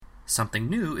Something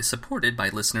New is supported by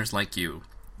listeners like you.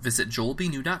 Visit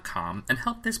joelbnew.com and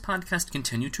help this podcast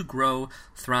continue to grow,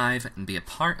 thrive, and be a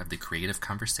part of the creative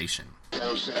conversation. Are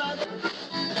you working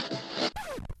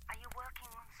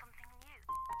on something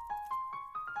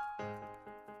new?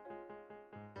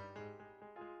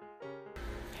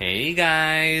 Hey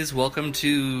guys, welcome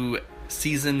to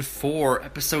Season 4,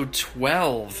 Episode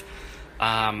 12.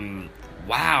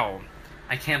 Wow,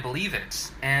 I can't believe it.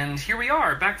 And here we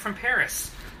are, back from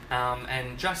Paris.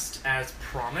 And just as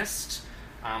promised,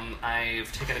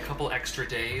 I've taken a couple extra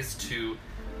days to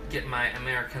get my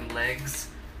American legs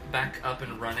back up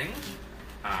and running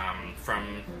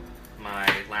from my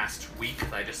last week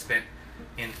that I just spent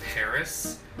in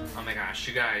Paris. Oh my gosh,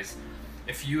 you guys,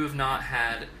 if you have not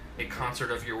had a concert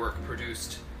of your work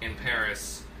produced in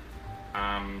Paris,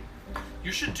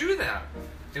 you should do that.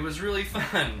 It was really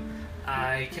fun.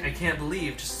 I can't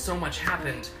believe just so much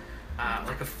happened.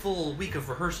 Like a full week of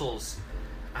rehearsals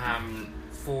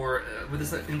with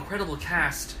this incredible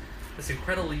cast, this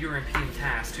incredible European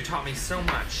cast who taught me so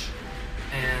much,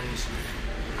 and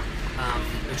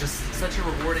it was just such a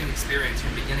rewarding experience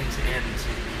from beginning to end.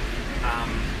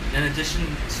 In addition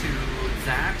to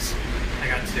that, I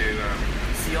got to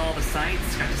see all the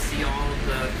sights, got to see all of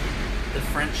the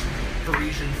French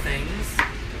Parisian things,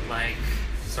 like,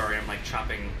 sorry, I'm like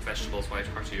chopping vegetables while I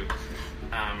talk to you.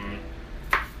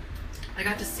 I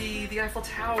got to see the Eiffel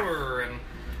Tower and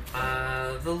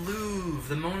the Louvre,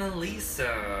 the Mona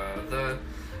Lisa,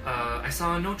 I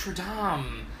saw Notre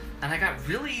Dame, and I got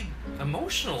really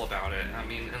emotional about it. I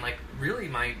mean, and like really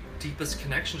my deepest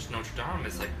connection to Notre Dame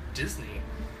is like Disney.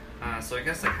 So I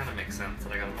guess that kind of makes sense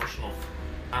that I got emotional.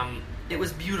 It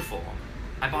was beautiful.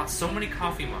 I bought so many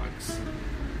coffee mugs.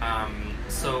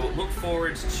 So look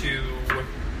forward to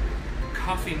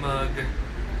coffee mug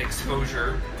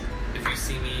exposure if you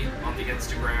see me on the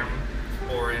Instagram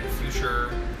or in future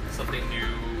Something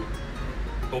New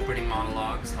opening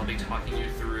monologues. I'll be talking you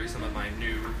through some of my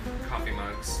new coffee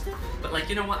mugs. But like,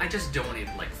 you know what? I just donated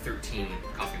like 13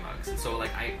 coffee mugs. And so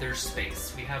like there's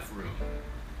space. We have room.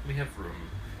 We have room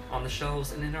on the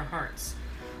shelves and in our hearts.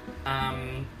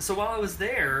 So while I was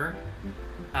there,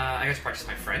 I got to practice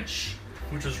my French,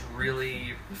 which was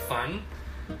really fun.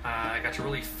 I got to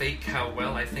really fake how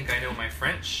well I think I know my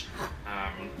French.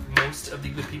 Most of the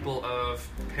good people of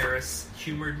Paris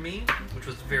humored me, which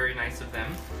was very nice of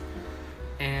them.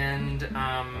 And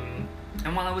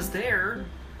while I was there,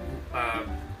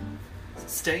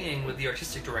 staying with the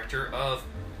artistic director of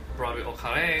Broadway Au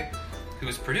Carré, who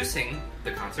was producing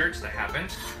the concert that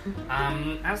happened,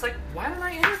 I was like, why don't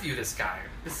I interview this guy?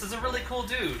 This is a really cool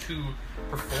dude who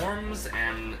performs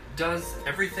and does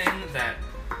everything that,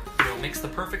 you know, makes the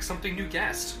perfect Something New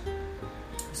guest.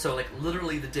 So like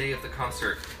literally the day of the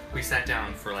concert, we sat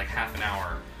down for like half an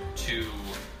hour to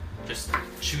just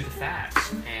chew the fat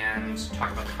and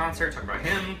talk about the concert, talk about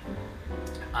him.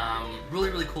 Really,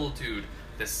 really cool dude,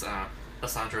 this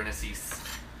Alessandro Nassis.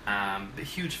 A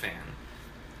huge fan.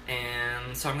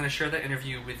 And so I'm going to share that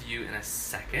interview with you in a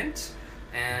second.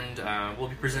 And we'll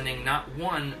be presenting not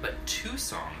one, but two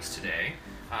songs today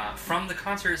from the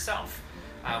concert itself.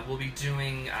 We'll be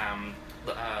doing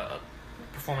a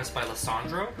performance by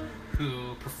Alessandro,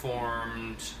 who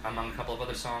performed, among a couple of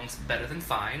other songs, Better Than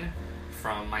Fine,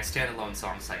 from my standalone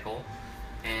song cycle,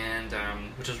 and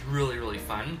which is really, really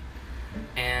fun.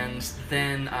 And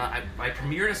then I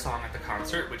premiered a song at the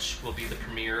concert, which will be the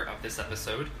premiere of this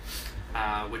episode,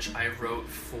 which I wrote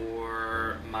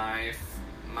for my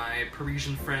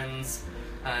Parisian friends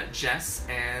Jess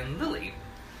and Lily.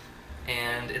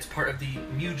 And it's part of the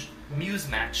Muse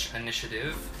Match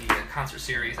initiative, the concert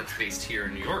series that's based here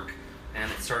in New York,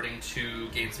 and it's starting to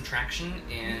gain some traction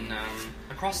in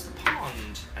across the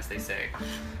pond, as they say.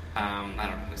 I don't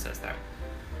know who says that,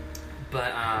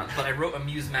 but I wrote a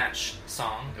Muse Match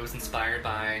song. It was inspired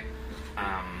by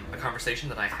a conversation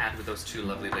that I had with those two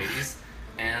lovely ladies,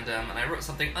 and I wrote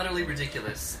something utterly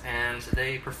ridiculous, and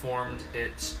they performed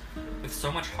it with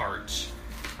so much heart.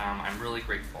 I'm really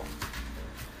grateful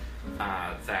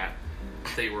that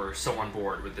they were so on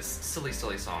board with this silly,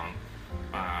 silly song,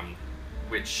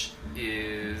 which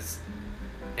is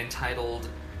entitled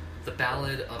The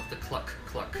Ballad of the Cluck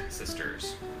Cluck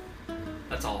Sisters.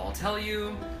 That's all I'll tell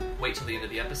you. Wait till the end of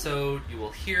the episode. You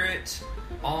will hear it.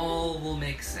 All will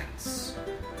make sense.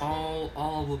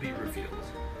 All will be revealed.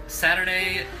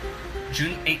 Saturday,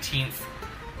 June 18th,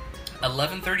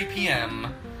 11:30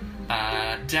 p.m.,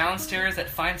 downstairs at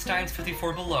Feinstein's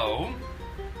 54 Below,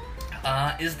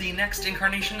 is the next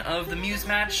incarnation of the Muse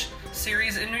Match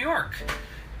series in New York.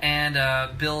 And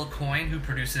Bill Coyne, who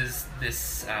produces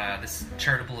this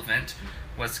charitable event,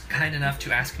 was kind enough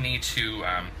to ask me to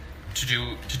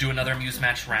to do another Muse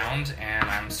Match round, and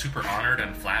I'm super honored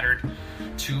and flattered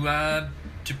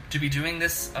to be doing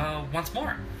this once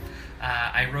more.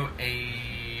 I wrote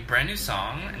a brand new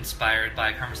song inspired by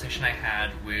a conversation I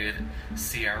had with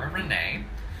Ciara Renee,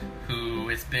 who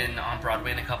has been on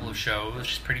Broadway in a couple of shows.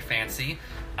 She's pretty fancy.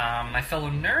 My fellow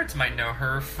nerds might know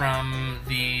her from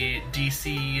the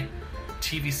DC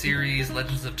TV series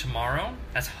Legends of Tomorrow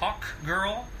as Hawk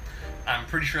Girl. I'm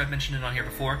pretty sure I've mentioned it on here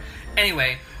before.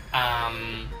 Anyway,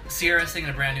 Ciara's singing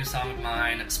a brand new song of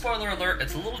mine. Spoiler alert,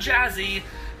 it's a little jazzy,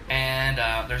 and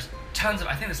there's tons of,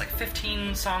 I think there's like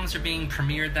 15 songs are being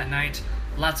premiered that night.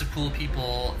 Lots of cool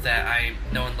people that I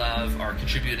know and love are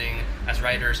contributing as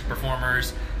writers,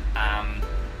 performers.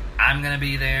 I'm gonna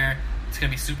be there. It's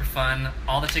gonna be super fun.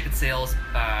 All the ticket sales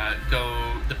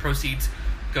the proceeds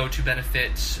go to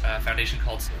benefit a foundation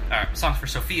called Songs for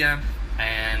Sophia,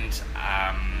 and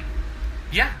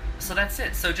yeah, so that's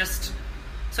it. So just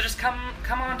come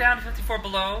on down to 54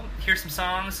 Below, hear some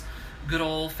songs, good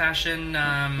old fashioned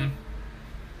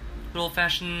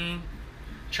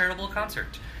charitable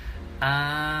concert.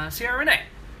 Ciara Renee.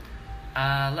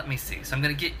 Let me see. So I'm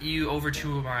gonna get you over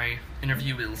to my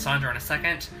interview with Lysandro in a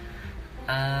second.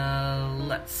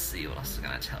 Let's see what else I'm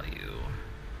gonna tell you.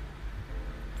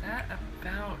 That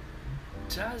about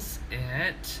does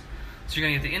it. So you're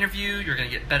gonna get the interview, you're gonna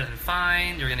get Better Than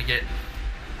Fine, you're gonna get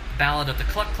Ballad of the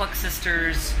Cluck Cluck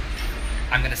Sisters.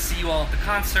 I'm gonna see you all at the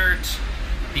concert.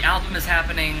 The album is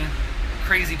happening.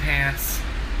 Crazy Pants,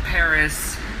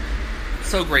 Paris.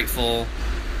 So grateful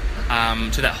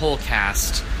to that whole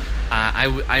cast.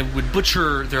 I would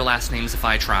butcher their last names if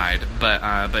I tried,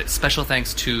 but special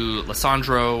thanks to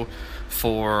Lysandro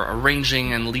for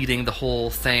arranging and leading the whole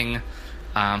thing.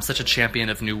 Such a champion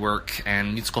of new work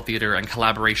and musical theater and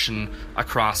collaboration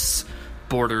across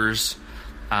borders.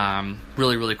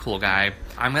 Really, really cool guy.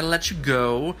 I'm going to let you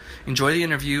go. Enjoy the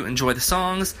interview. Enjoy the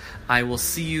songs. I will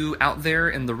see you out there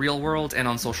in the real world and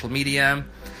on social media.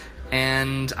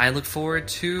 And I look forward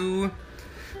to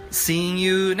seeing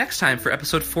you next time for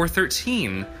episode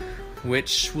 413,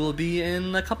 which will be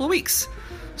in a couple of weeks.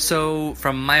 So,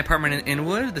 from my apartment in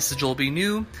Inwood, this is Joel B.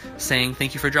 New, saying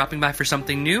thank you for dropping by for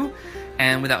something new.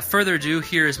 And without further ado,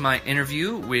 here is my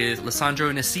interview with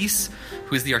Lysandro Nassis,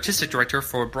 who is the artistic director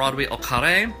for Broadway Au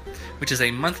Carré, which is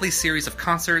a monthly series of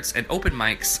concerts and open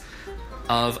mics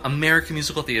of American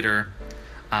musical theater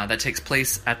that takes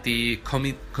place at the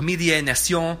Comédie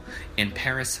Nation in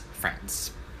Paris,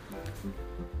 France.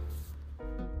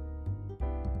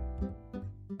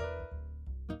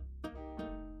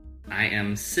 I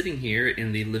am sitting here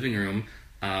in the living room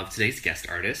of today's guest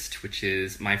artist, which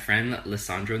is my friend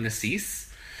Lysandro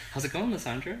Nassis. How's it going,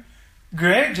 Lysandro?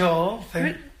 Great, Joel.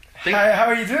 Good. Hi, how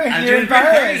are you doing? I'm Here doing in great. How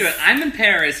are Paris. you doing? I'm in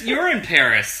Paris. You're in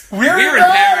Paris. We're in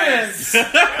Paris.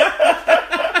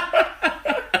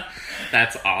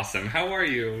 That's awesome. How are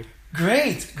you?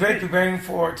 Great preparing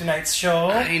for tonight's show.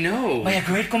 I know. By a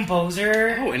great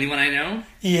composer. Oh, anyone I know?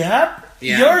 Yep.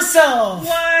 Yeah. Yourself.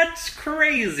 What?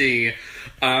 Crazy.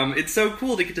 It's so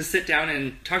cool to get to sit down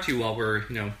and talk to you while we're,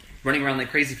 running around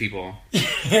like crazy people.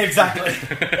 Exactly.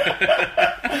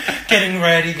 Getting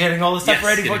ready, getting all the stuff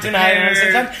ready for tonight. And at the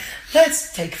same time,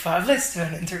 let's take 5. Let's do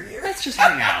an interview. Let's just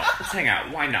hang out. Let's hang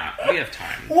out. Why not? We have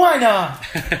time. Why not?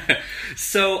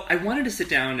 So I wanted to sit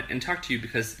down and talk to you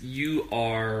because you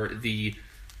are the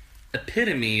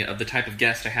epitome of the type of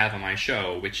guest I have on my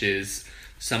show, which is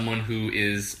someone who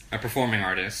is a performing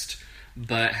artist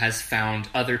but has found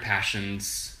other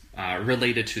passions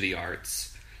related to the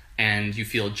arts, and you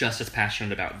feel just as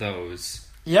passionate about those.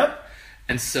 Yep.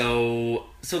 And so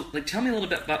tell me a little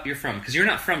bit about where you're from, because you're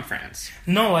not from France.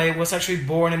 No, I was actually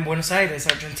born in Buenos Aires,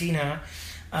 Argentina,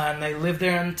 and I lived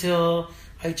there until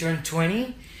I turned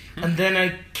 20, and then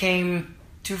I came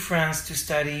to France to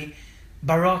study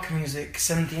Baroque music,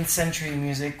 17th century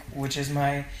music, which is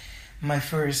my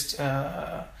first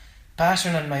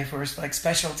passion and my first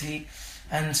specialty.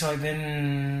 And so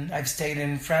I've stayed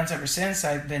in France ever since.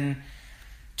 I've been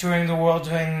touring the world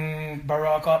doing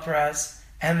Baroque operas,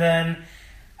 and then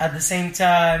at the same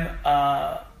time,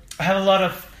 I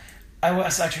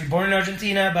was actually born in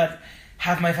Argentina, but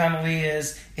half my family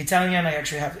is Italian. I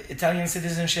actually have Italian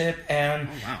citizenship, and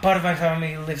part of my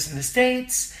family lives in the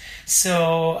States.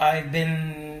 So I've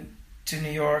been to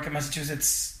New York and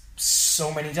Massachusetts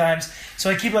so many times. So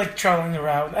I keep traveling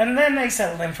around, and then I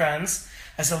settled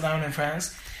down in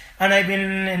France, and I've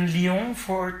been in Lyon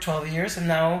for 12 years, and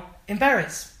now in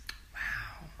Paris.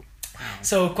 Wow.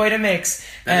 So quite a mix.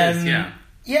 That is, yeah.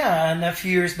 Yeah, and a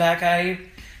few years back I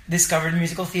discovered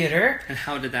musical theater. And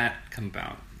how did that come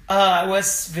about? I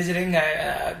was visiting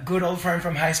a good old friend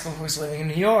from high school who was living in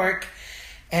New York,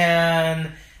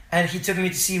 and he took me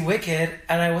to see Wicked,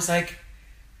 and I was like,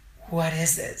 what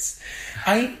is this?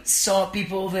 I saw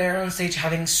people there on stage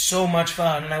having so much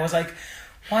fun, and I was like,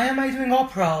 why am I doing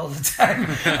opera all the time?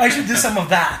 I should do some of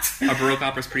that. A Baroque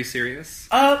opera is pretty serious.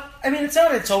 I mean,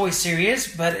 it's always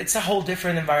serious, but it's a whole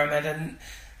different environment, and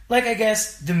like, I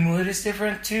guess the mood is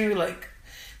different too. Like,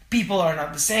 people are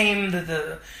not the same.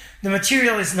 The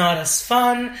material is not as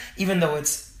fun, even though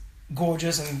it's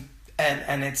gorgeous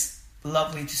and it's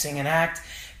lovely to sing and act.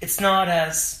 It's not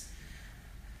as,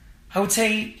 I would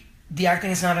say, the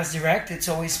acting is not as direct. It's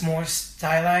always more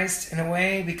stylized in a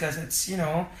way, because it's, you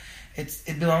know,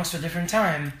 it belongs to a different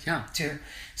time. Yeah. Too.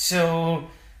 So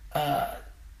I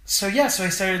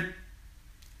started,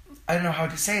 I don't know how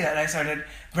to say that. I started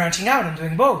branching out and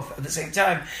doing both at the same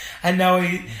time. And now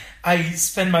I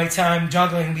spend my time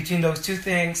juggling between those two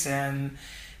things and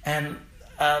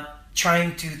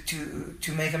trying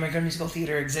to make American musical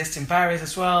theater exist in Paris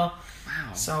as well.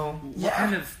 Wow. So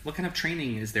what kind of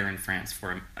training is there in France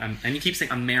for? And you keep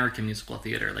saying American musical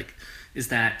theater. Like, is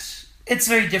that? It's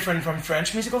very different from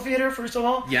French musical theater. First of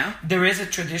all, Yeah. there is a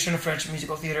tradition of French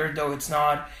musical theater, though it's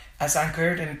not as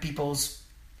anchored in people's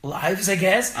lives, I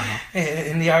guess,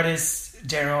 in the artist's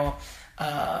general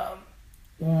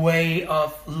way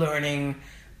of learning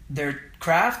their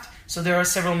craft. So there are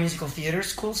several musical theater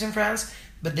schools in France,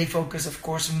 but they focus, of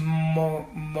course,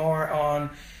 more on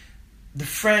the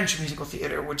French musical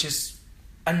theater, which is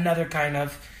another kind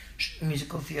of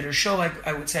musical theater show.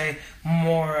 I would say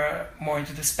more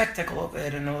into the spectacle of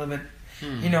it, and a little bit,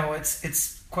 you know,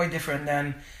 it's quite different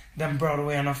than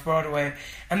Broadway and off Broadway.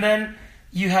 And then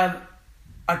you have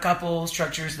a couple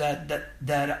structures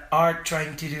that are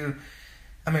trying to do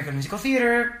American musical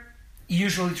theater,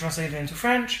 usually translated into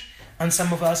French, and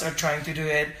some of us are trying to do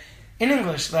it in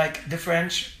English. Like, the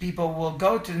French people will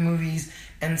go to the movies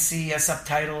and see a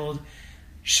subtitled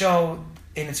show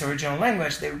in its original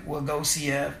language. They will go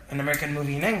see an American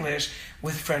movie in English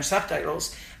with French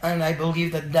subtitles, and I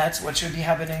believe that that's what should be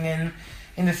happening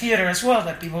in the theater as well,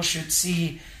 that people should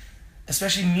see,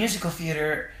 especially musical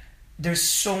theater, there's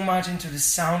so much into the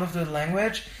sound of the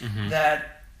language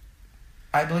that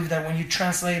I believe that when you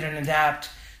translate and adapt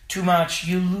too much,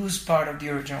 you lose part of the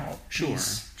original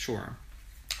piece. Sure.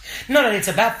 Not that it's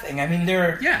a bad thing. I mean,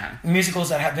 there Yeah. are musicals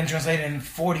that have been translated in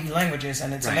 40 languages,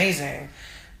 and it's Right. amazing.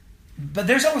 But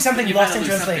there's always something You lost gotta in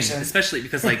lose something, translation. especially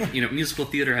because, like, you know, musical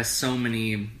theater has so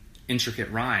many intricate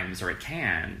rhymes, or it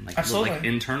can, like, Absolutely. like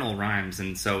internal rhymes,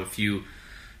 and so if you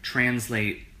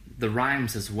translate the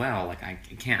rhymes as well, like, I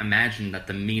can't imagine that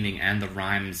the meaning and the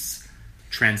rhymes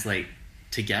translate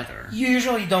together. You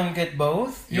usually don't get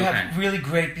both. You Okay. have really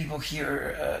great people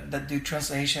here that do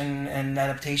translation and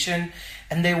adaptation,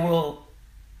 and they will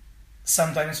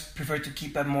sometimes prefer to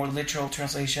keep a more literal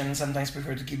translation, sometimes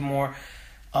prefer to keep more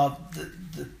of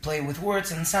the play with words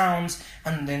and sounds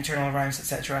and the internal rhymes,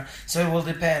 etc. So it will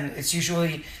depend. It's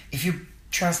usually, if you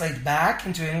translate back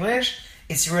into English,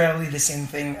 it's rarely the same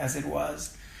thing as it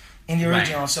was in the Right.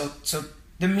 original. So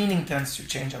the meaning tends to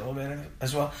change a little bit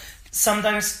as well.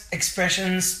 Sometimes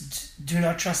expressions do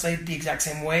not translate the exact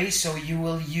same way, so you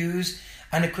will use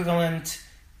an equivalent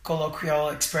colloquial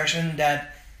expression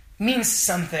that means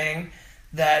something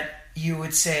that you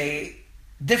would say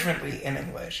differently in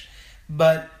English.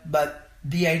 But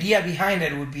the idea behind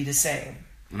it would be the same.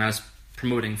 When I was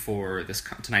promoting for this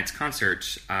tonight's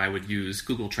concert, I would use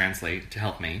Google Translate to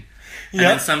help me. And Yeah.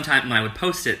 then sometime when I would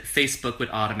post it, Facebook would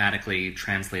automatically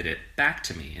translate it back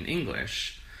to me in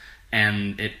English.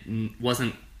 And it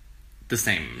wasn't the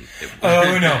same.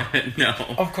 Oh, no. No.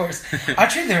 Of course.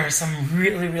 Actually, there are some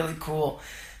really, really cool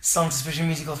songs, especially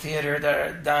musical theater, that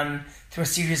are done through a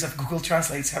series of Google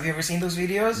Translates. Have you ever seen those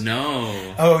videos?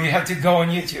 No. Oh, you have to go on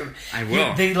YouTube. I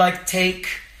will. They take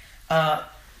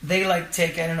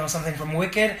I don't know, something from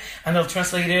Wicked, and they'll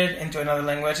translate it into another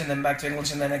language, and then back to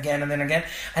English, and then again, and then again,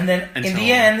 and then in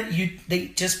the end, they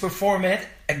just perform it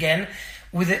again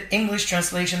with the English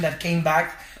translation that came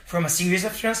back from a series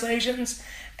of translations,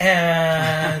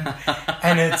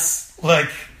 and it's like,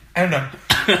 I don't know.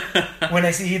 When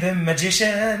I see the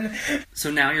magician. So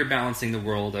now you're balancing the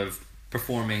world of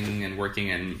performing and working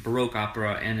in Baroque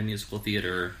opera and in musical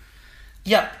theater.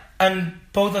 Yeah, and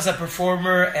both as a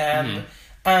performer and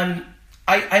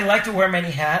I like to wear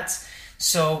many hats.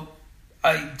 So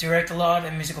I direct a lot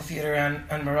in musical theater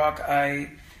and Baroque.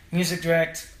 I music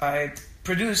direct. I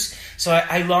produce. So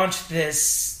I launched this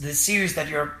series that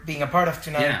you're being a part of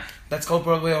tonight. Yeah. That's called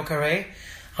Broadway Au Carré.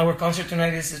 Our concert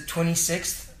tonight is the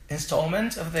 26th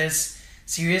installment of this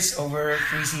series over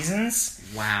 3 seasons.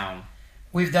 Wow.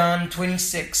 We've done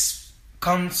 26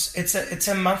 it's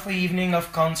a monthly evening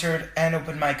of concert and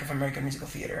open mic of American Musical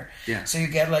Theater. Yeah. So you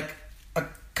get like a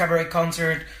cabaret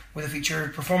concert with a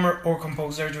featured performer or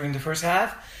composer during the first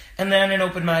half, and then an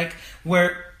open mic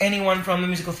where anyone from the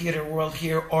musical theater world,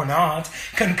 here or not,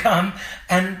 can come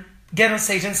and get on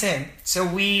stage and sing. So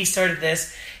we started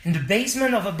this in the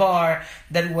basement of a bar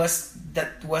that was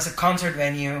a concert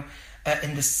venue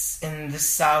in the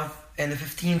south, in the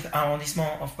 15th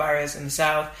arrondissement of Paris in the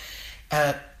south,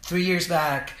 3 years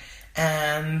back.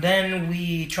 And then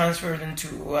we transferred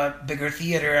into a bigger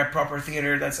theater, a proper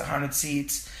theater that's 100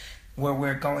 seats, where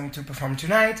we're going to perform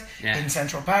tonight in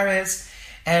central Paris.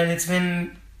 And it's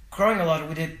been growing a lot.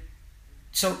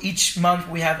 So each month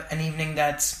we have an evening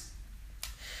that's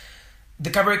the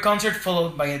cabaret concert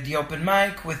followed by the open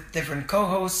mic with different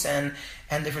co-hosts and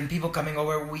different people coming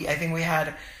over. I think we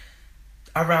had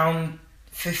around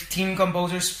 15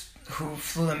 composers who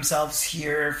flew themselves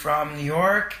here from New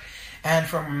York and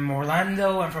from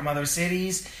Orlando and from other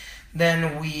cities.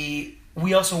 Then we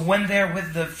also went there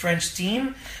with the French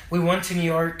team. We went to New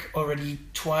York already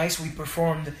twice. We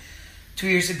performed 2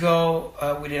 years ago.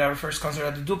 We did our first concert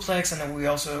at the Duplex, and then we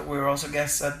were also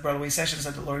guests at Broadway Sessions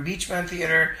at the Laurie Beachman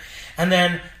Theater. And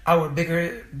then our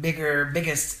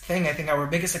biggest thing, I think our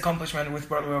biggest accomplishment with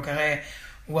Broadway au Carré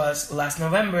was last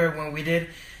November when we did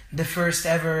the first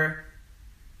ever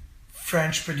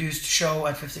French-produced show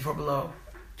at 54 Below.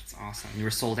 That's awesome. You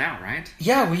were sold out, right?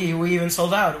 Yeah, we even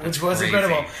sold out, which was crazy.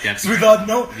 incredible. That's We thought,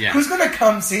 yeah. who's gonna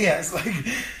come see us?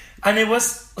 And it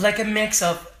was like a mix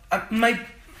of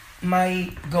my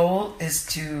goal is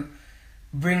to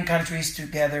bring countries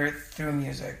together through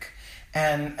music,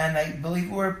 and I believe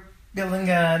we're building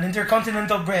an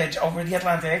intercontinental bridge over the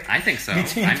Atlantic. I think so.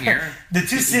 Between I'm here. the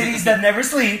two cities that never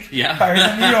sleep, Yeah. Paris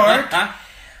and New York.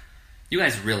 You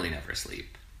guys really never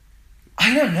sleep.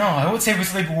 I don't know. I would say we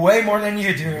sleep way more than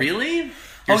you do. Really?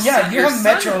 You have your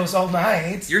metros all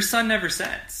night. Your sun never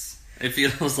sets. It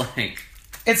feels like...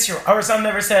 It's true. Our sun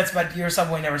never sets, but your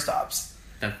subway never stops.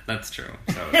 That's true.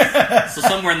 So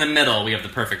somewhere in the middle, we have the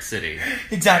perfect city.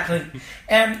 Exactly.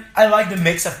 And I like the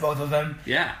mix of both of them.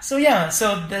 Yeah. So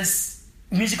this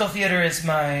musical theater is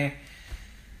my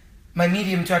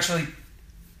medium to actually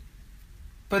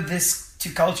put these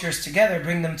two cultures together,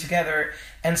 bring them together.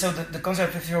 And so the concert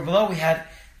at 54 Below, we had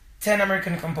 10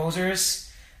 American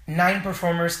composers, 9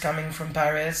 performers coming from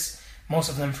Paris, most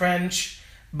of them French,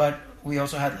 but we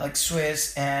also had like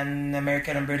Swiss and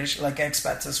American and British like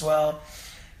expats as well.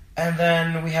 And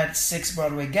then we had 6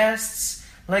 Broadway guests.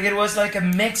 Like it was like a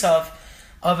mix of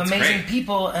amazing great.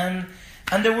 people, and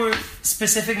there were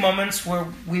specific moments where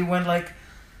we went like,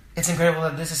 it's incredible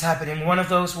that this is happening. One of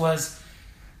those was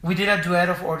we did a duet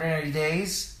of Ordinary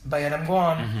Days by Adam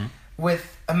Guan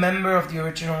with a member of the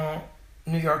original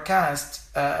New York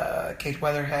cast, Kate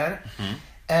Weatherhead,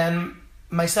 and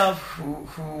myself,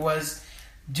 who was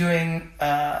doing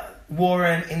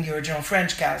Warren in the original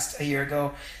French cast a year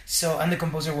ago. So, and the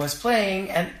composer was playing,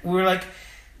 and we were like,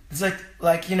 it's like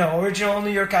original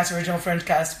New York cast, original French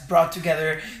cast brought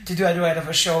together to do a duet of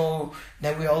a show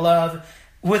that we all love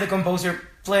with a composer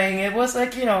playing. It was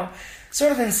like,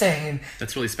 sort of insane.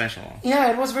 That's really special.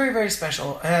 Yeah, it was very, very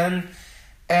special.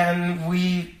 And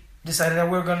we decided that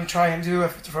we were going to try and do a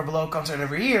 54 Below concert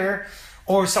every year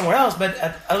or somewhere else, but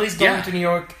at least going to New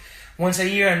York once a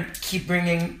year and keep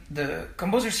bringing the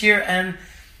composers here. And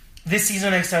this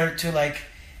season I started to like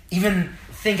even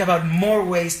think about more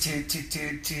ways to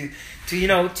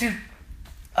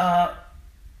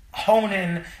hone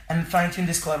in and fine tune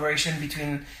this collaboration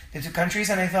between the two countries.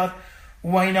 And I thought,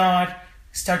 why not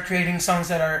start creating songs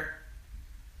that are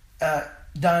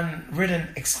written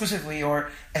exclusively or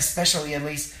especially at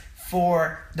least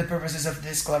for the purposes of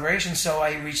this collaboration. So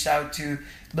I reached out to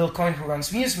Bill Coyne, who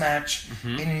runs Muse Match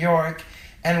in New York,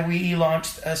 and we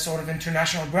launched a sort of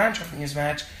international branch of Muse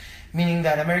Match, meaning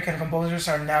that American composers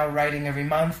are now writing every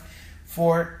month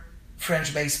for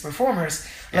French-based performers.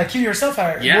 Like you yourself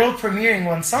are world premiering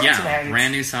one song tonight. Yeah,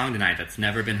 brand new song tonight that's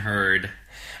never been heard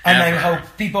and ever. I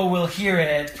hope people will hear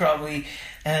it probably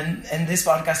and this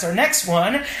podcast or next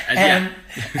one. And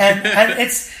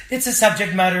it's a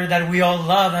subject matter that we all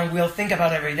love and we'll think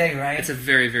about every day, right? It's a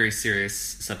very, very serious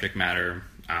subject matter.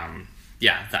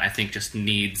 That I think just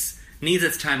needs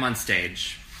its time on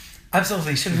stage.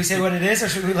 Absolutely. Should we say what it is, or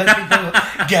should we let people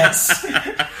guess?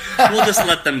 We'll just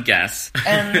let them guess.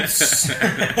 And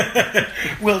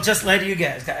we'll just let you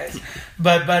guess, guys.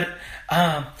 But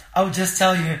I'll just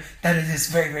tell you that it is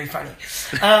very, very funny.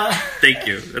 Thank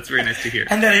you. That's very nice to hear.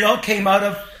 And that it all came out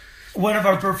of one of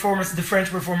our performers, the French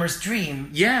performer's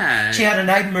dream. Yeah. She had a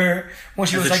nightmare when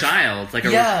she was a child, like a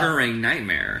recurring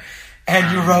nightmare.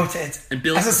 and you wrote it And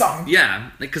Bill, as a song.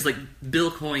 Yeah, because like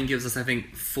Bill Coyne gives us, I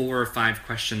think, 4 or 5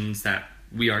 questions that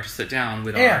we are to sit down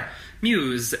with Yeah. our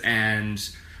muse, and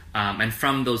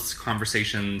from those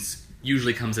conversations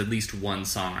usually comes at least one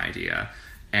song idea.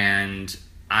 And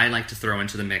I like to throw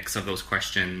into the mix of those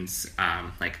questions,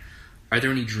 like, are there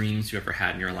any dreams you ever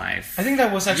had in your life? I think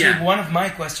that was actually Yeah. one of my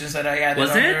questions that I added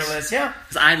Was on it? your list. Yeah,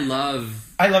 'Cause I love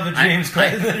the dreams. I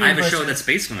have a show that's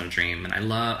based on a dream,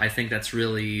 and I think that's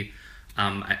really,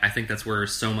 I think that's where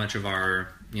so much of our,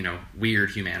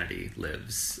 weird humanity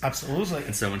lives. Absolutely.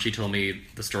 And so when she told me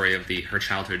the story of her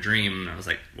childhood dream, I was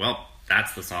like, well,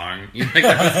 that's the song. Like,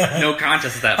 there was no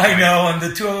contest at that point. I know, and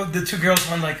the two girls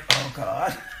went like, "Oh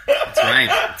God." That's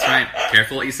right.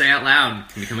 Careful what you say out loud.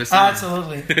 Can become a song.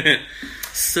 Absolutely.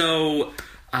 So,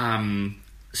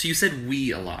 so you said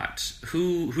we a lot.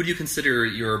 Who do you consider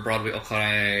your Broadway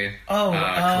Okare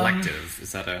collective?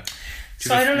 Is that a...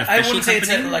 So I wouldn't say it's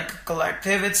like a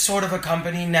collective. It's sort of a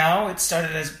company now. It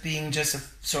started as being just a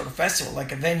sort of festival,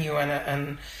 like a venue,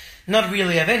 and not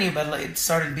really a venue, but like it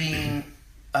started being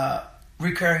a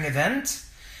recurring event,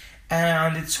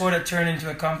 and it sort of turned into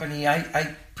a company.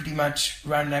 I pretty much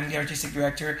run. I'm the artistic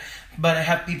director, but I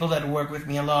have people that work with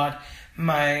me a lot.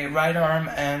 My right arm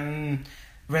and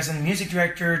resident music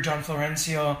director, John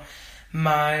Florencio.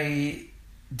 My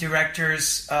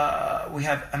directors, we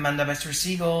have Amanda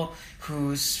Bester-Siegel,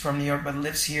 who's from New York but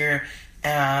lives here,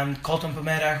 and Colton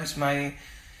Pomera, who's my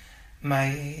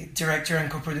director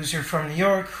and co-producer from New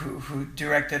York, who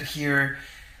directed here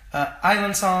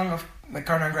Island Song of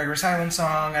McCartney and Gregor's Island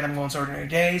Song, Adam Gold's Ordinary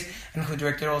Days, and who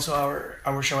directed also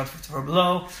our show at 54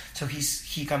 Below. So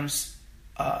he comes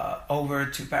over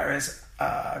to Paris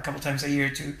a couple times a year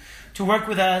to work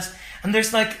with us. And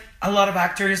there's like a lot of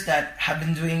actors that have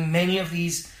been doing many of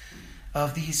these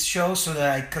shows, so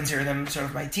that I consider them sort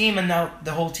of my team. And now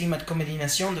the whole team at Comédie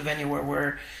Nation, the venue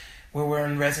where we're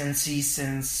in residency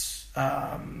since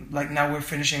now we're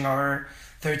finishing our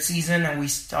 3rd season, and we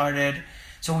started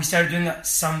doing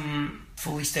some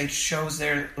fully staged shows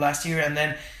there last year, and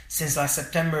then since last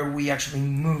September we actually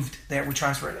moved there. We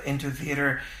transferred into the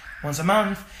theater once a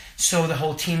month, so the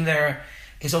whole team there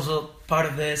is also part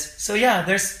of this. So yeah,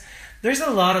 there's a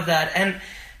lot of that,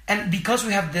 and because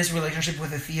we have this relationship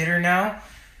with the theater now,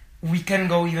 we can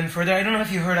go even further. I don't know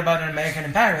if you heard about An American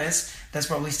in Paris. That's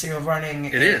probably still running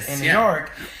in New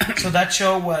York. So that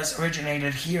show was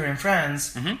originated here in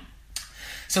France. Mm-hmm.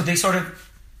 So they sort of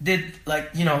did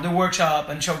the workshop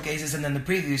and showcases and then the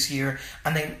previews here,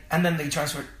 and then they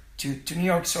transferred to New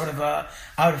York, sort of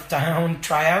out of town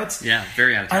tryouts. Yeah,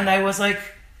 very out of town. And I was like,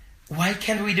 why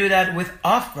can't we do that with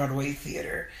off-Broadway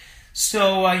theater?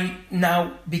 So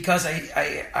because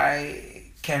I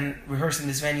can rehearse in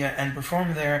this venue and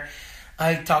perform there,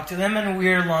 I talked to them, and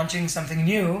we're launching something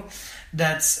new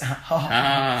that's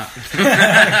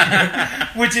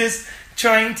which is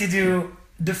trying to do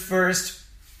the first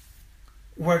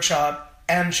workshop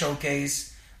and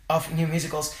showcase of new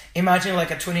musicals. Imagine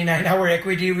like a 29-hour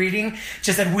equity reading,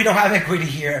 just that we don't have equity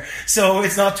here. So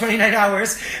it's not 29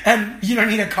 hours and you don't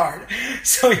need a card.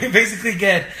 So you basically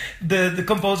get the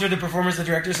composer, the performers, the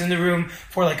directors in the room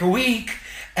for like a week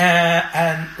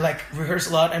and like rehearse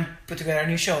a lot and put together a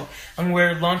new show. And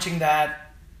we're launching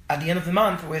that at the end of the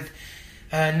month with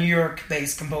New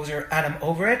York-based composer Adam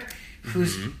Overett,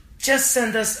 who's just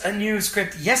sent us a new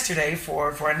script yesterday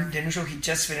for the new show he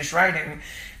just finished writing,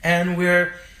 and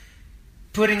we're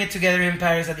putting it together in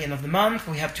Paris at the end of the month.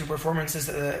 We have 2 performances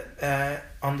on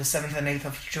the 7th and 8th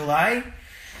of July,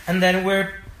 and then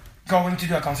we're going to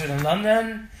do a concert in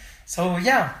London. So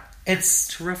yeah, it's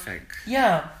terrific.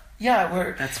 Yeah,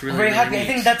 that's really, very really happy. neat. I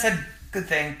think that's a good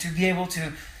thing, to be able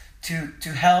to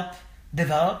help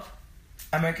develop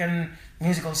American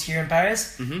musicals here in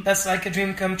Paris. Mm-hmm. That's like a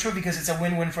dream come true, because it's a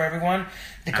win-win for everyone.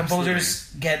 The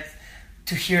composers get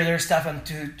to hear their stuff and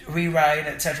to rewrite,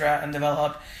 etc., and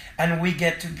develop, and we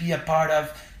get to be a part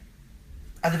of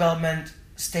a development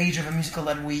stage of a musical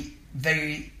that we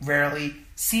very rarely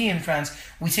see in France.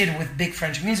 We see it with big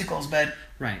French musicals, but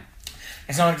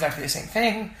it's not exactly the same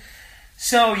thing.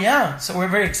 So yeah, we're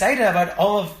very excited about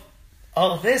all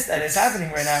of this that is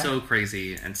happening right now. So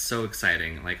crazy and so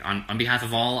exciting. Like on behalf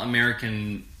of all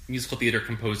American musical theater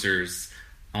composers,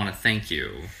 I want to thank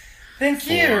you. Thank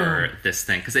you for this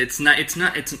thing, because it's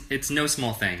no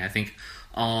small thing. I think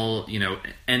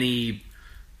any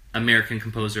American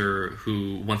composer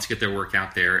who wants to get their work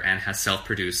out there and has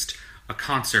self-produced a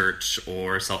concert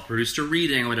or self-produced a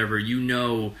reading or whatever,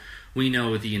 we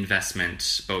know the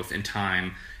investment both in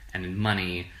time and in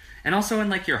money, and also in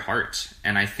like your heart.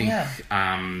 And I think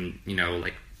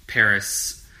like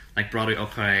Paris, like Broadway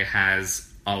Opera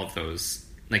has all of those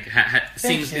Like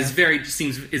Thank you. is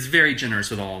very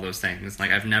generous with all of those things.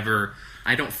 Like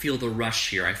I don't feel the rush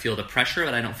here. I feel the pressure,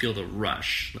 but I don't feel the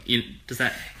rush. Does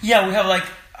that? Yeah, we have like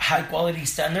high quality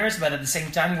standards, but at the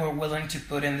same time, we're willing to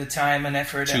put in the time and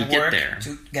effort To and get work there.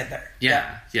 to get there.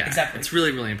 Yeah, exactly. It's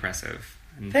really, really impressive.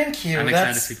 And Thank you. I'm excited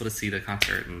That's- for people to see the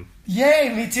concert and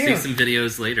Yay, me see too. some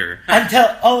videos later. And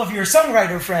tell all of your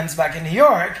songwriter friends back in New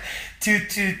York to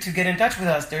get in touch with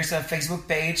us. There's a Facebook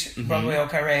page, Broadway Au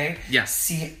Carré.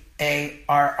 Yes.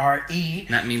 CARRE.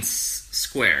 That means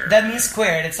square. That means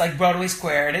squared. It's like Broadway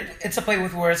squared. It's a play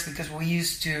with words because we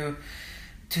used to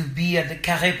be at the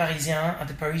Carré Parisien, at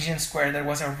the Parisian Square. That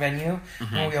was our venue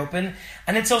when we opened.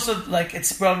 And it's also like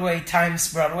it's Broadway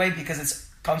times Broadway because it's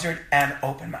concert and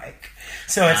open mic.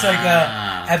 So it's like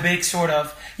a big sort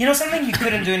of, something you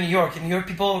couldn't do in New York. In New York,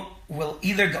 people will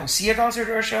either go see a concert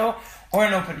or a show or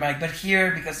an open mic. But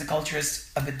here, because the culture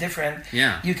is a bit different,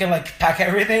 you can like pack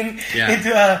everything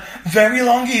into a very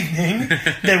long evening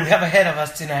that we have ahead of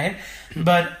us tonight.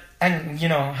 And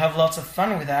have lots of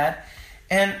fun with that.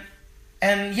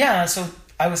 And yeah, so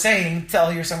I was saying,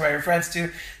 tell your songwriter friends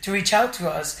to reach out to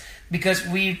us because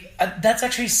that's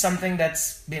actually something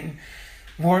that's been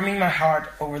warming my heart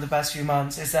over the past few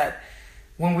months is that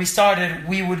when we started,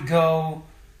 we would go,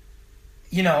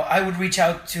 I would reach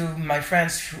out to my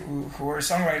friends who were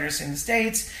songwriters in the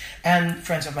States and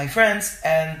friends of my friends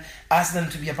and ask them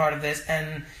to be a part of this.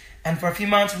 And for a few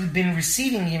months, we've been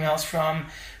receiving emails from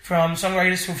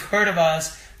songwriters who've heard of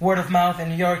us, word of mouth in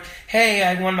New York. Hey,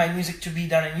 I want my music to be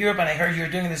done in Europe and I heard you're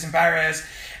doing this in Paris.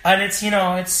 And it's,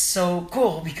 it's so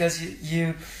cool because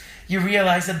you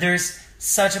realize that there's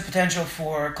such a potential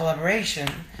for collaboration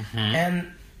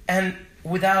and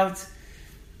without,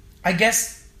 I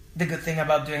guess the good thing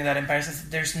about doing that in Paris is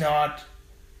that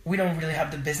we don't really have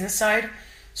the business side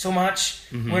so much.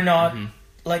 We're not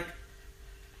like,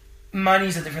 money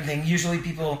is a different thing. Usually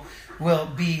people will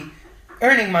be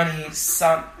earning money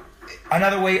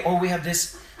another way, or we have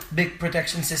this big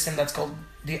protection system that's called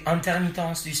the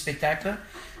intermittence du spectacle.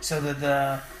 So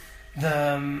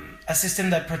a system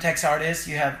that protects artists.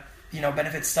 You have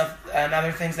benefit stuff and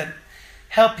other things that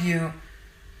help you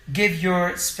give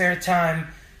your spare time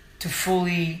to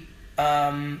fully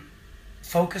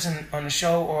focus on a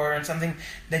show or on something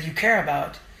that you care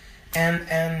about,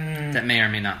 and that may or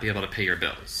may not be able to pay your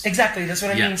bills. Exactly, that's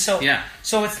what I mean. So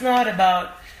it's not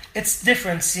about. It's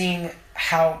different seeing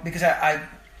how, because I've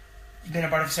been a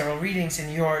part of several readings in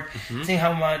New York, seeing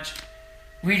how much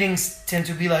readings tend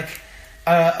to be like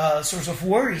a source of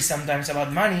worry sometimes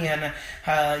about money and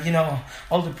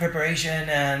all the preparation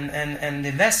and the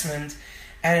investment.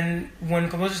 And when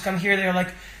composers come here, they're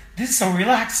like, this is so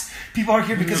relaxed. People are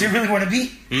here because they really want to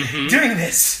be doing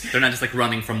this. They're not just like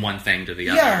running from one thing to the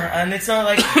other. Yeah, and it's not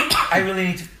like I really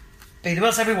need to pay the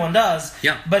bills. Everyone does.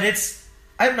 Yeah. But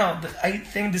I don't know. I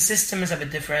think the system is a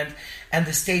bit different, and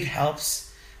the state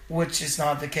helps, which is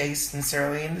not the case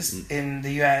necessarily in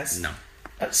the U.S. No.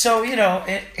 So, in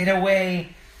a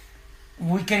way,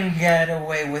 we can get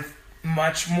away with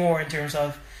much more in terms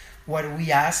of what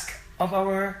we ask of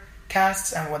our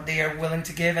casts and what they are willing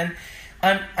to give. And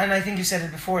I think you said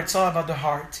it before, it's all about the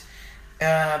heart.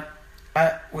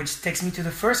 Which takes me to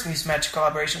the first Mismatch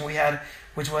collaboration we had,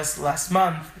 which was last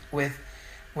month with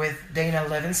Dana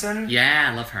Levinson. Yeah,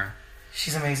 I love her.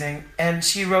 She's amazing. And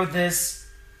she wrote this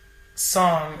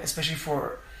song, especially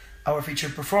for our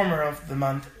featured performer of the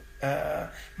month,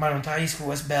 Manon Thaïs, who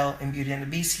was Belle in Beauty and the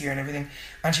Beast here and everything.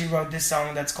 And she wrote this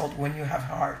song that's called When You Have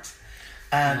Heart.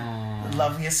 And the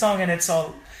loveliest song, and it's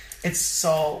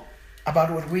all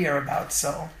about what we are about,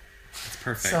 so... It's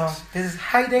perfect. So, this is...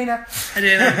 Hi, Dana. Hi,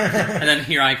 Dana. And then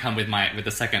here I come with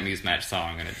the second Mismatch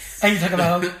song, and it's... And you talk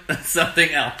about...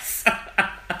 something else.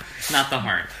 Not the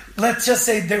heart. Let's just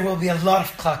say there will be a lot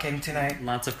of clucking tonight.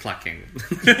 Lots of clucking.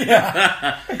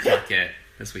 Yeah. Cluck it,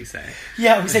 as we say.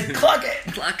 Yeah, we say cluck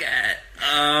it. Cluck it.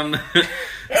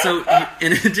 So,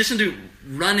 in addition to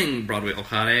running Broadway Au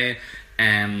Carré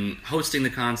and hosting the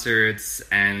concerts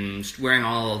and wearing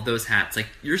all of those hats, like,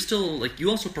 you're still, like, you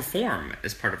also perform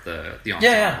as part of the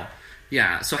ensemble.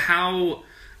 Yeah. So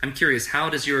I'm curious, how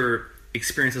does your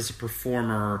experience as a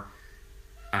performer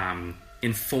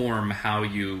inform how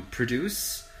you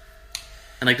produce?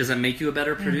 And, like, does it make you a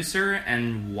better producer,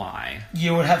 and why?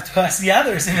 You would have to ask the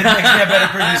others if it makes me a better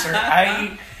producer.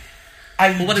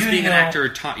 Well, what has being an actor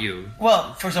taught you?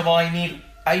 Well, first of all,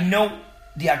 I know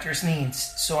the actor's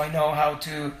needs, so I know how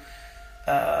to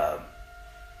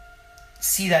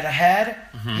see that ahead,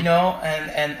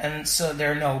 and so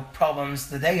there are no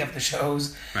problems the day of the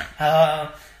shows.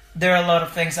 Right. There are a lot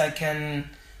of things I can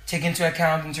take into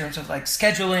account in terms of like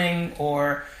scheduling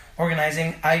or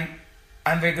organizing.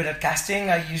 I'm very good at casting.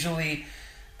 I usually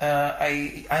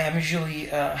I am usually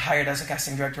hired as a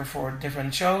casting director for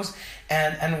different shows,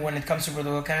 and when it comes to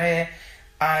Bordeaux Carré,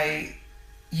 I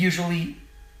usually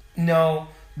know,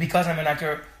 because I'm an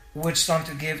actor, which song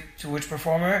to give to which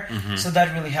performer. So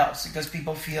that really helps, because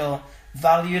people feel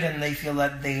valued and they feel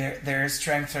that their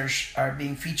strengths are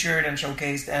being featured and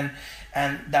showcased,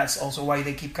 and that's also why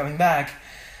they keep coming back.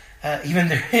 Even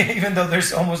though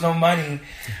there's almost no money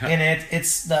in it,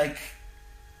 it's like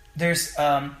there's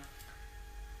a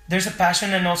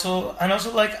passion and also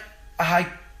like a high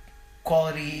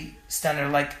quality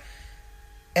standard. Like,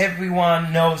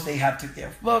 everyone knows they have to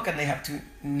give book and they have to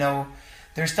know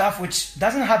their stuff, which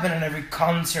doesn't happen in every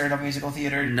concert of musical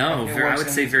theater. No, I would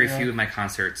say very few of my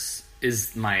concerts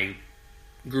is my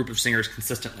group of singers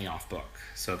consistently off book.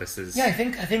 So this is... Yeah, I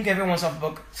think everyone's off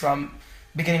book from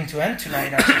beginning to end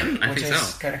tonight, actually, which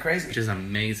is kind of crazy. Which is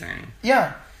amazing.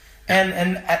 Yeah,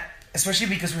 and especially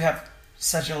because we have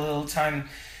such a little time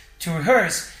to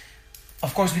rehearse.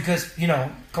 Of course, because,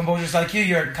 composers like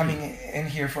you're coming in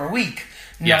here for a week,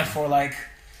 not for like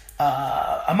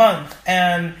a month,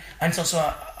 and it's also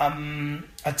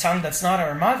a tongue that's not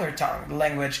our mother tongue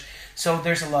language. So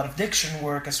there's a lot of diction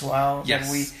work as well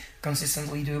that we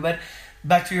consistently do. But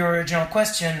back to your original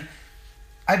question,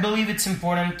 I believe it's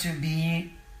important to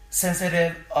be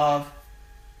sensitive of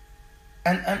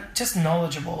and just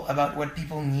knowledgeable about what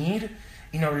people need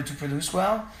in order to produce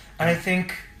well. And I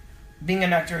think, being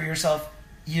an actor yourself,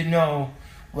 you know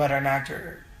what an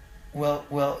actor will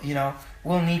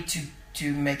need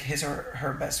to make his or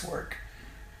her best work.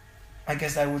 I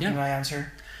guess that would be my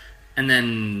answer. And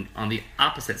then on the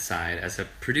opposite side, as a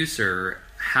producer,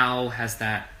 how has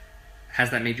that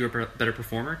made you a better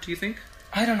performer, do you think?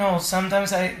 I don't know.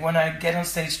 Sometimes when I get on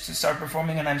stage to start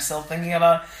performing and I'm still thinking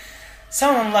about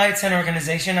sound and lights and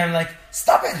organization, I'm like,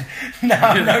 stop it!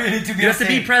 Now you need to be. You have to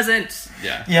be present.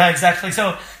 Yeah. Yeah, exactly.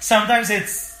 So sometimes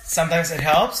it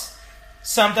helps,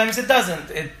 sometimes it doesn't.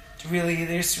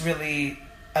 There's really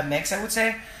a mix, I would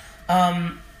say.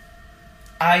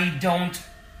 I don't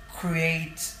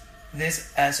create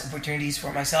this as opportunities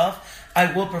for myself.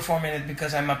 I will perform in it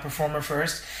because I'm a performer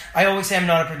first. I always say I'm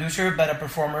not a producer, but a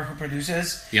performer who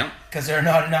produces. Yeah. Because there are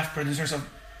not enough producers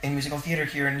in musical theater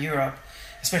here in Europe,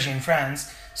 especially in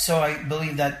France. So I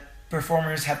believe that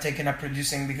performers have taken up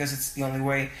producing because it's the only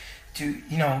way to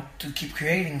keep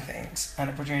creating things and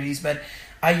opportunities. But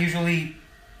I usually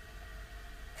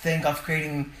think of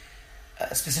creating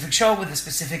a specific show with a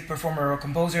specific performer or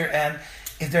composer, and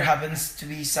if there happens to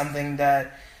be something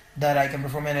that I can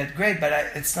perform in it, great, but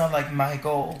it's not like my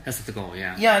goal. That's the goal,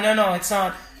 yeah. Yeah, no, it's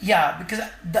not. Yeah, because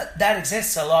that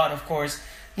exists a lot, of course,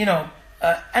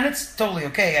 and it's totally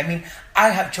okay. I mean, I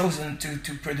have chosen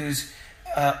to produce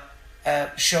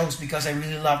shows because I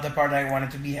really love the part I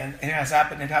wanted to be in. It has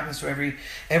happened. It happens to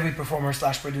every performer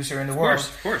 / producer in the world.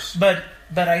 Of course. But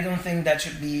I don't think that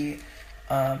should be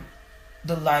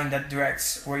the line that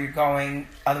directs where you're going.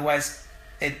 Otherwise,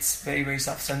 it's very, very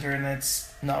self-centered, and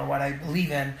it's not what I believe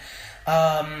in.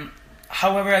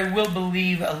 However, I will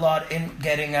believe a lot in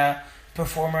getting a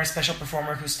special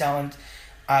performer whose talent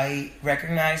I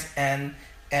recognize, and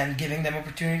giving them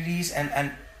opportunities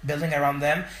and building around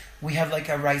them. We have like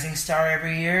a rising star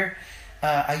every year,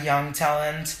 a young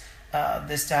talent.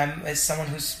 This time is someone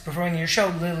who's performing in your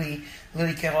show, Lily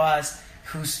Queiroz,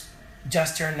 who's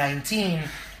just turned 19.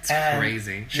 It's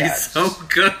crazy. She's so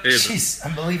good. She's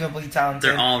unbelievably talented.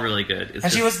 They're all really good.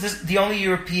 She was the only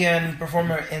European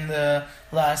performer in the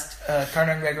last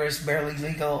Carmen Gregor's Barely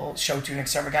Legal show tune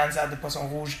extravaganza at the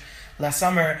Poisson Rouge last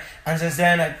summer. And since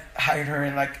then, I hired her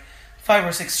in like 5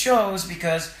 or 6 shows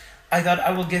because I thought I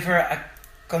will give her a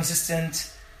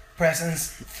consistent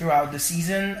presence throughout the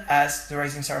season as the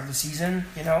rising star of the season,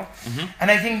 Mm-hmm.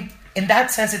 And I think in that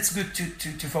sense, it's good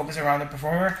to focus around the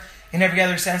performer. In every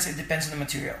other sense, it depends on the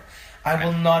material. I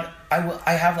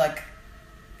have like,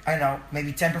 I don't know,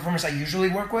 maybe 10 performers I usually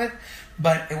work with,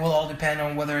 but it will all depend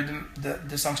on whether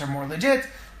the songs are more legit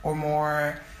or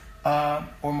more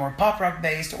pop rock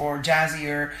based or jazzy,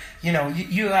 or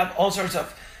you have all sorts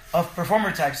of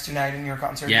performer types tonight in your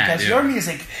concert because your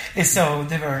music is so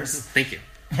diverse. Thank you.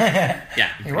 Yeah,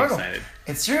 you're welcome. Excited.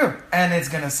 It's true, and it's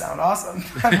gonna sound awesome.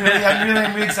 I'm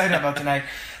really excited about tonight.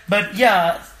 But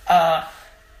yeah.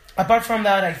 Apart from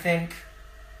that, I think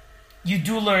you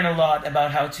do learn a lot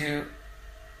about how to...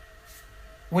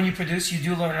 When you produce, you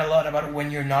do learn a lot about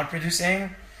when you're not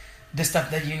producing, the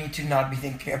stuff that you need to not be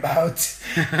thinking about.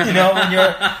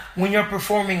 When you're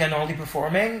performing and only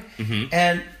performing, mm-hmm.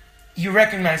 and you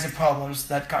recognize the problems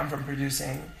that come from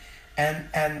producing,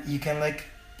 and you can like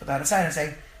put that aside and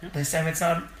say, this time it's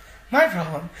not my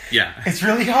problem. Yeah. It's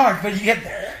really hard, but you get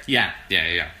there. Yeah.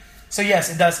 So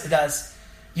yes, it does.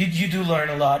 You do learn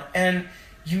a lot, and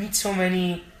you meet so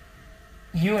many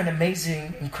new and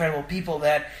amazing, incredible people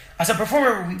that, as a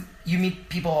performer, you meet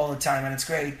people all the time, and it's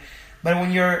great. But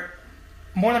when you're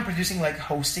more than producing, like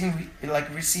hosting,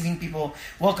 like receiving people,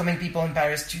 welcoming people in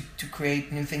Paris to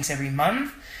create new things every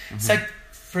month, it's like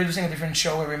producing a different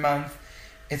show every month.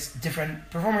 It's different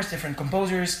performers, different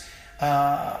composers,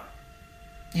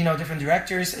 different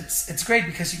directors. It's great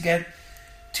because you get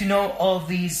to know all of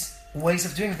these ways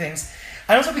of doing things.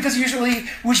 And also because usually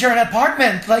we share an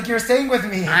apartment, like you're staying with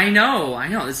me. I know.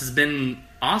 This has been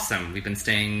awesome. We've been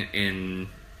staying in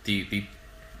the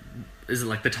is it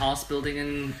like the tallest building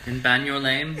in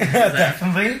Bagnolet?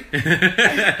 Definitely.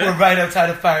 We're right outside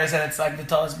of Paris, and it's like the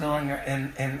tallest building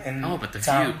in Oh, but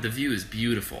town. the view is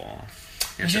beautiful.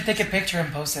 You should take a picture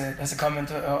and post it as a comment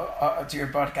to your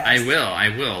podcast.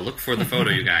 I will. Look for the photo,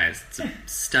 you guys. It's a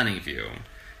stunning view.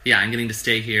 Yeah, I'm getting to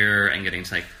stay here and getting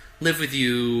to like live with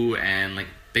you and like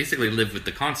basically live with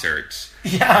the concert.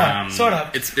 Yeah, sort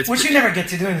of. It's which you never get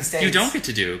to do in the States. You don't get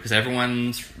to do because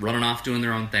everyone's running off doing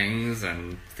their own things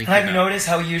and thinking. And I've noticed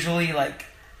how usually like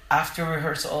after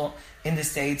rehearsal in the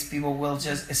States, people will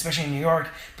just, especially in New York,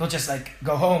 they'll just like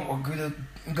go home or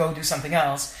go do something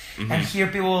else. Mm-hmm. And here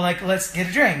people are like, let's get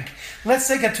a drink. Let's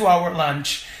take a 2-hour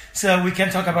lunch so we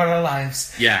can talk about our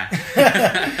lives. Yeah.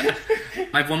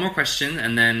 I have one more question,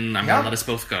 and then I'm gonna let us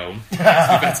both go. We've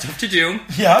got stuff to do.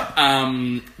 Yeah.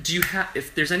 Do you have?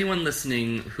 If there's anyone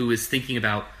listening who is thinking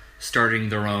about starting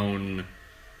their own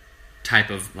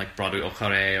type of like Broadway au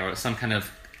carré or some kind of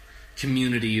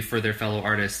community for their fellow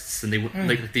artists, and they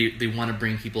want to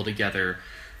bring people together,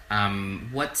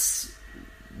 what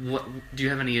do you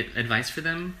have any advice for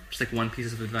them? Just like one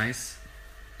piece of advice.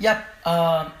 Yep.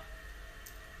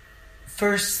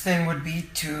 First thing would be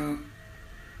to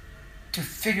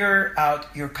figure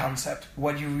out your concept,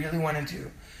 what you really want to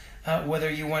do. Whether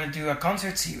you want to do a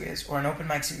concert series or an open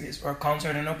mic series or a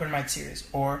concert and open mic series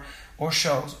or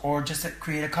shows or just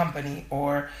create a company,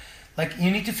 or like you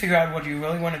need to figure out what you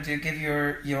really want to do. Give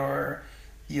your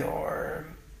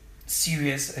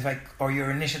series, or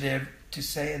your initiative, to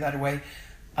say it that way,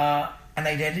 an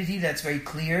identity that's very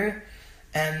clear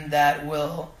and that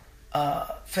will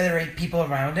federate people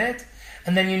around it.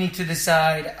 And then you need to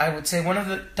decide, I would say one of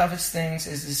the toughest things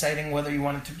is deciding whether you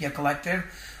want it to be a collective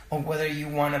or whether you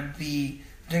want to be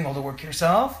doing all the work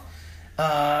yourself.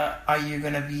 Are you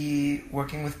going to be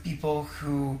working with people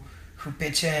who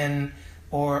pitch in,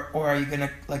 or are you going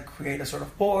to like create a sort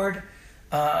of board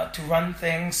to run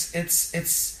things?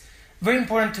 It's very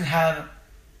important to have,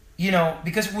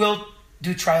 because we'll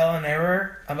do trial and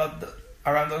error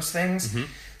around those things. Mm-hmm.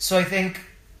 So I think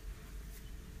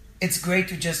it's great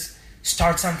to just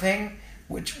start something,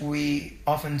 which we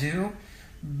often do.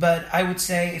 But I would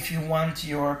say if you want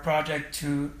your project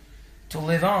to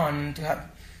live on, to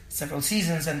have several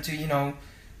seasons and to,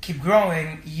 keep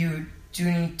growing, you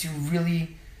do need to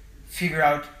really figure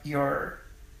out your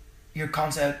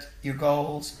concept, your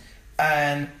goals,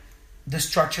 and the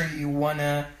structure you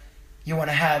wanna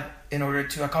have in order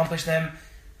to accomplish them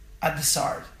at the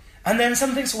start. And then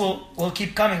some things will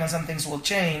keep coming and some things will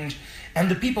change and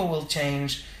the people will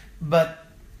change. But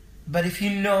if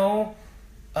you know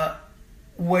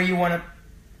where you want to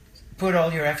put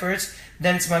all your efforts,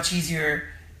 then it's much easier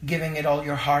giving it all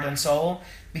your heart and soul,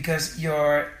 because you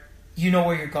know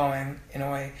where you're going in a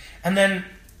way. And then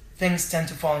things tend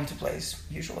to fall into place,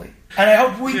 usually. And I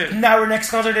hope now our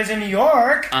next concert is in New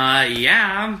York.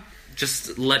 Yeah.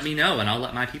 Just let me know and I'll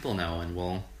let my people know and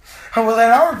we'll... And we'll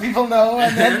let our people know,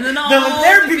 and then they'll let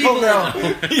their people know.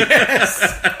 Yes.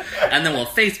 And then we'll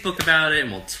Facebook about it,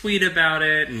 and we'll tweet about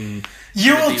it, and...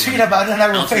 You will tweet about it, and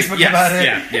I will Facebook about it.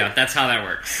 Yeah, that's how that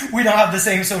works. We don't have the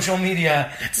same social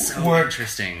media. That's so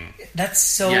interesting. That's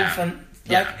so fun.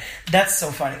 Yeah. That's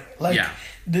so funny.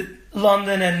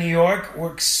 London and New York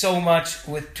work so much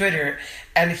with Twitter,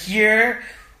 and here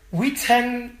we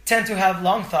tend to have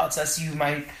long thoughts, as you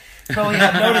might probably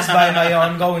have noticed by my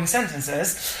ongoing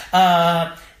sentences,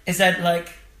 is that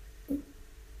like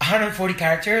 140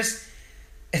 characters,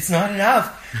 it's not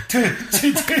enough to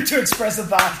express a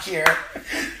thought here.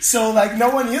 So like no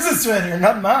one uses Twitter,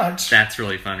 not much. That's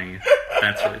really funny.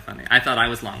 I thought I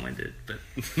was long-winded, but...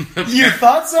 You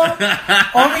thought so?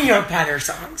 Only your patter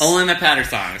songs. Only my patter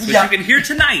songs, which you can hear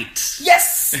tonight.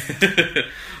 Yes!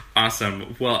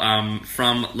 Awesome. Well,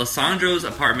 from Lissandro's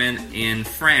apartment in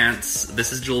France,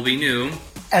 this is Joel B. New.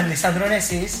 And Lisandro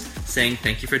Nesis. Saying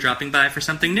thank you for dropping by for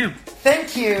something new.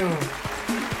 Thank you.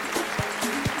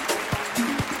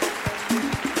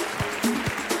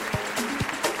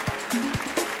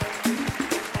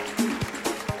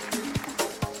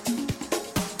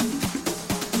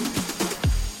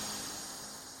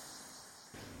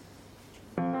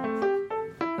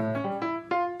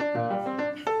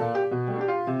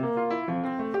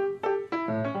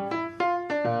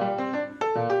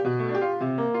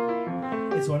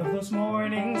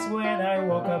 mornings when I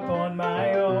woke up on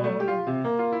my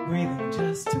own, breathing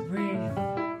just to breathe,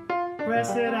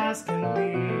 rested as can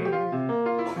be.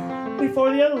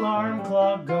 Before the alarm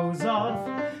clock goes off,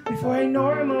 before I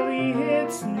normally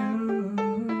hit snooze,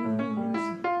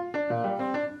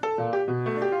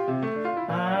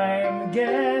 I'm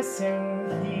guessing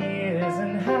he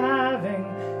isn't having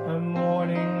a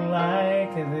morning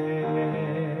like this.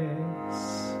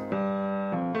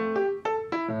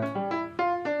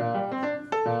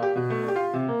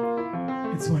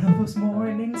 It's one of those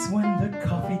mornings when the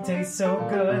coffee tastes so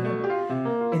good,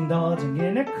 indulging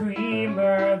in a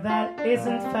creamer that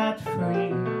isn't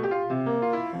fat-free.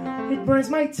 It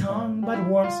burns my tongue but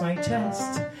warms my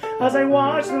chest as I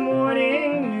watch the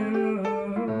morning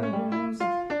news.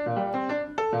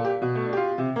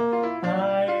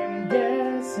 I'm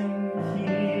guessing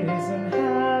he isn't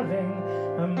having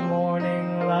a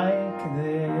morning like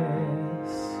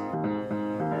this.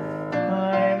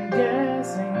 I'm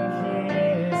guessing he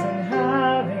isn't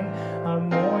having a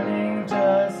morning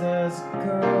just as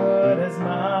good as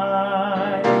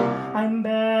mine. I'm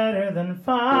better than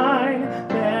fine,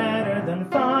 better than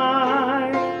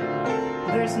fine.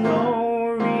 There's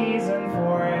no reason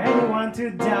for anyone to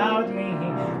doubt me.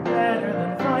 Better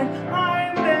than fine,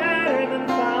 I'm better than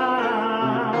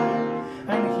fine.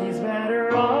 And he's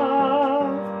better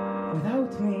off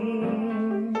without me.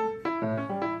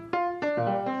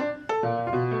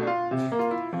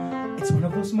 It's one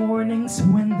of those mornings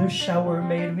when the shower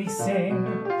made me sing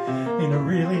in a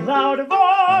really loud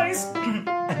voice and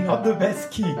not the best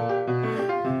key.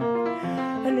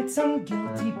 And it's some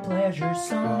guilty pleasure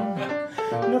song,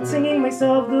 not singing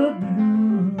myself the blues.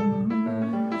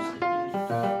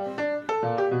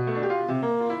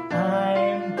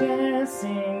 I'm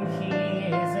guessing he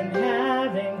isn't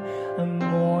having a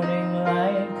morning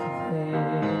like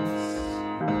this.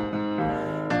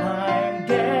 I'm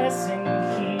guessing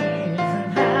he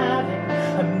isn't having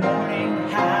a morning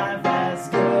half as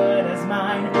good as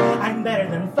mine. I'm better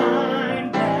than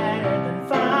fine, better than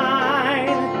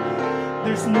fine.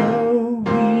 There's no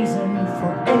reason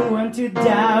for anyone to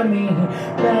doubt me.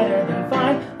 Better than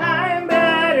fine, I'm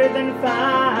better than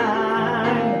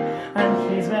fine.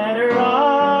 And he's better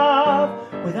off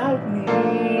without me.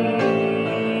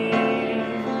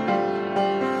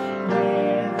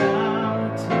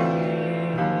 Without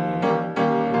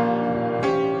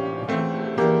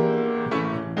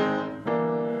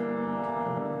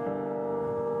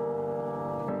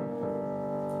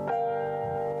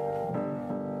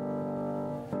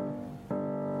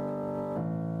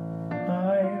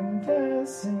I'm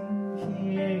guessing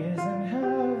he isn't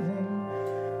having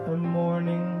a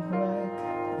morning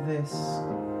like this.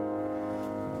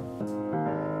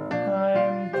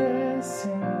 I'm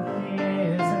guessing he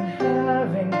isn't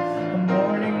having a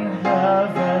morning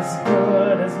half as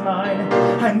good as mine.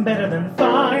 I'm better than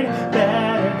fine,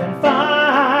 better than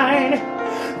fine.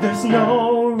 There's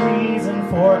no reason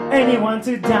for anyone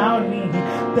to doubt me.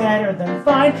 Better than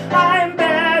fine, I'm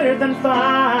better than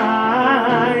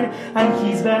fine. And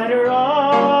he's better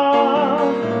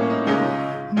off,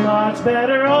 much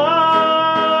better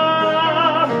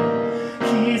off.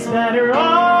 He's better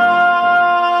off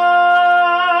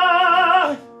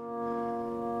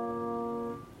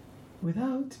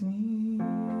without me.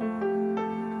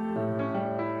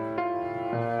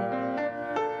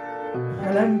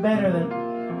 And I'm better than fine.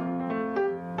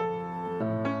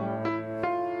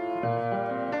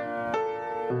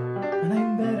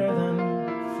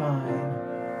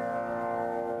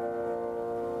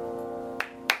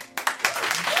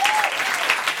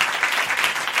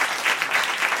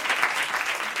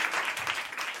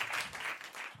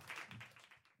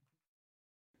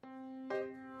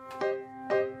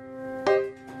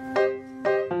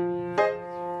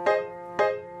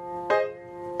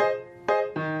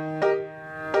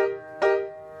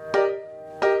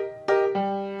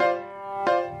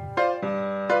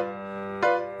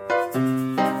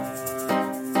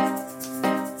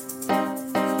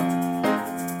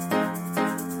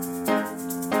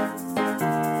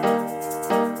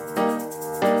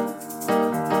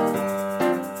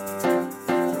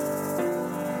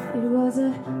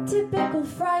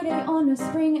 a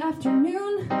spring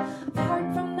afternoon.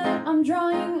 Apart from that, I'm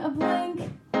drawing a blank.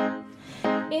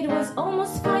 It was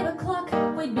almost 5 o'clock.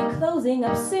 We'd be closing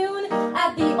up soon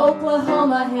at the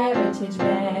Oklahoma Heritage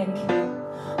Bank,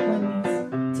 when these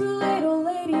two little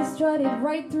ladies strutted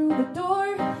right through the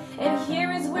door. And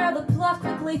here is where the plot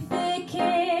quickly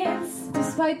thickens.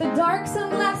 Despite the dark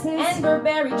sunglasses and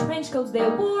Burberry trench coats they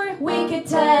wore, we could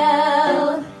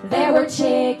tell they were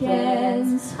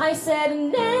chickens. I said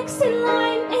next in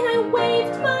line and I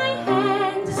waved my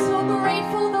hand, so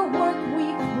grateful the work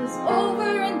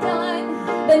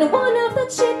Then one of the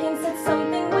chickens said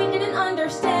something we didn't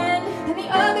understand, and the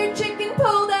other chicken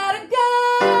pulled out a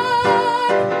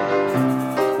gun.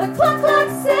 The Cluck Cluck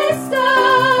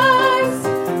sisters,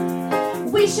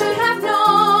 we should have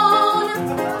known.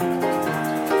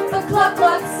 The Cluck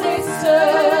Cluck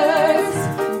sisters,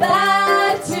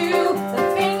 bad to the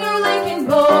finger licking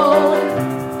bone.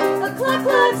 The Cluck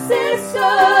Cluck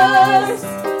sisters,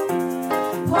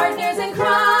 partners in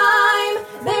crime.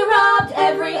 They robbed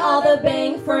every other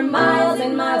bank for miles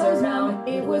and miles around.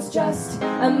 It was just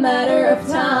a matter of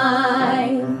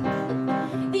time.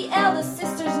 The eldest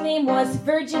sister's name was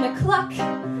Virginia Cluck.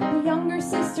 The younger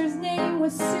sister's name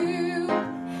was Sue.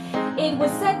 It was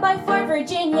said by far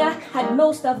Virginia had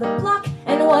most of the pluck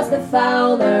and was the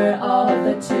fouler of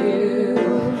the two.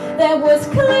 There was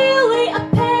clearly a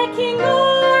pecking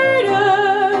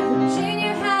order.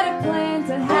 Virginia had a plan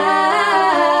to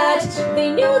hatch. They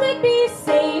knew they'd be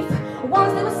safe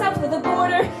once they were south of the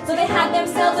border, so they had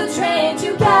themselves a train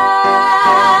to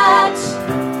catch.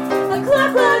 The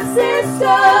Cluck Cluck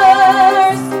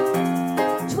sisters,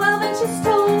 12 inches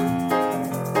tall.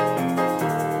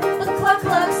 The Cluck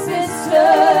Cluck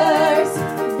sisters,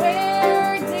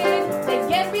 where did they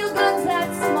get real guns that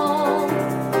small?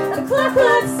 The Cluck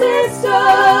Cluck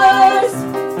sisters,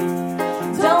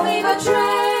 don't leave a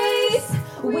trace.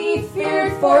 We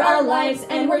feared for our lives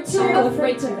and were too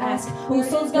afraid to ask who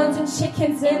sold guns and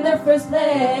chickens in the first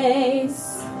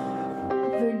place.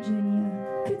 Virginia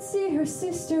could see her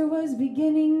sister was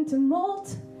beginning to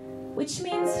molt, which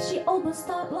means she almost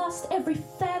lost every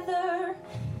feather.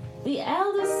 The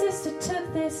eldest sister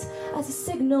took this as a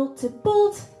signal to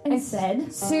bolt and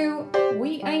said, Sue,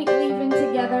 we ain't leaving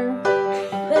together.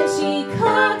 Then she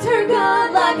cocked her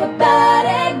gun like a bad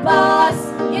egg boss.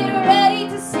 Get ready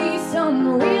to see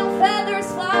some real feathers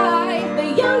fly.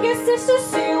 The youngest sister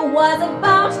Sue was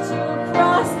about to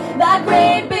cross that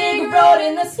great big road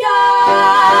in the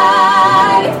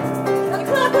sky. The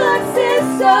Cluck Cluck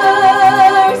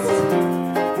sisters,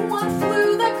 one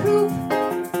flew the coop.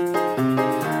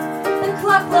 The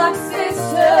Cluck Cluck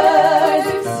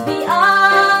sisters, the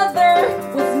other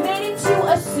was made into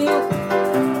a soup.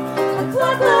 The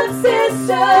Cluck Cluck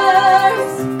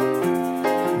sisters,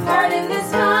 pardon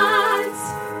this hunt.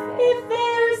 If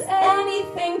there's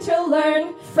anything to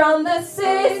learn from the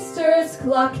sisters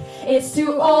Cluck, it's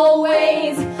to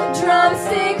always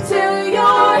drumstick to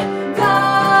your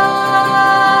guns.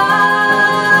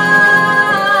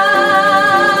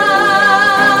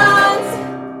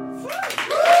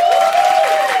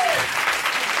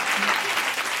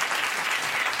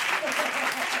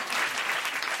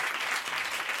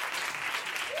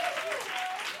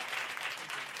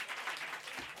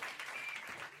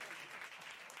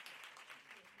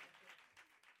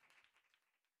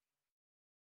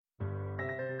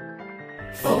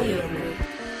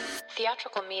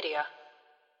 Theatrical media.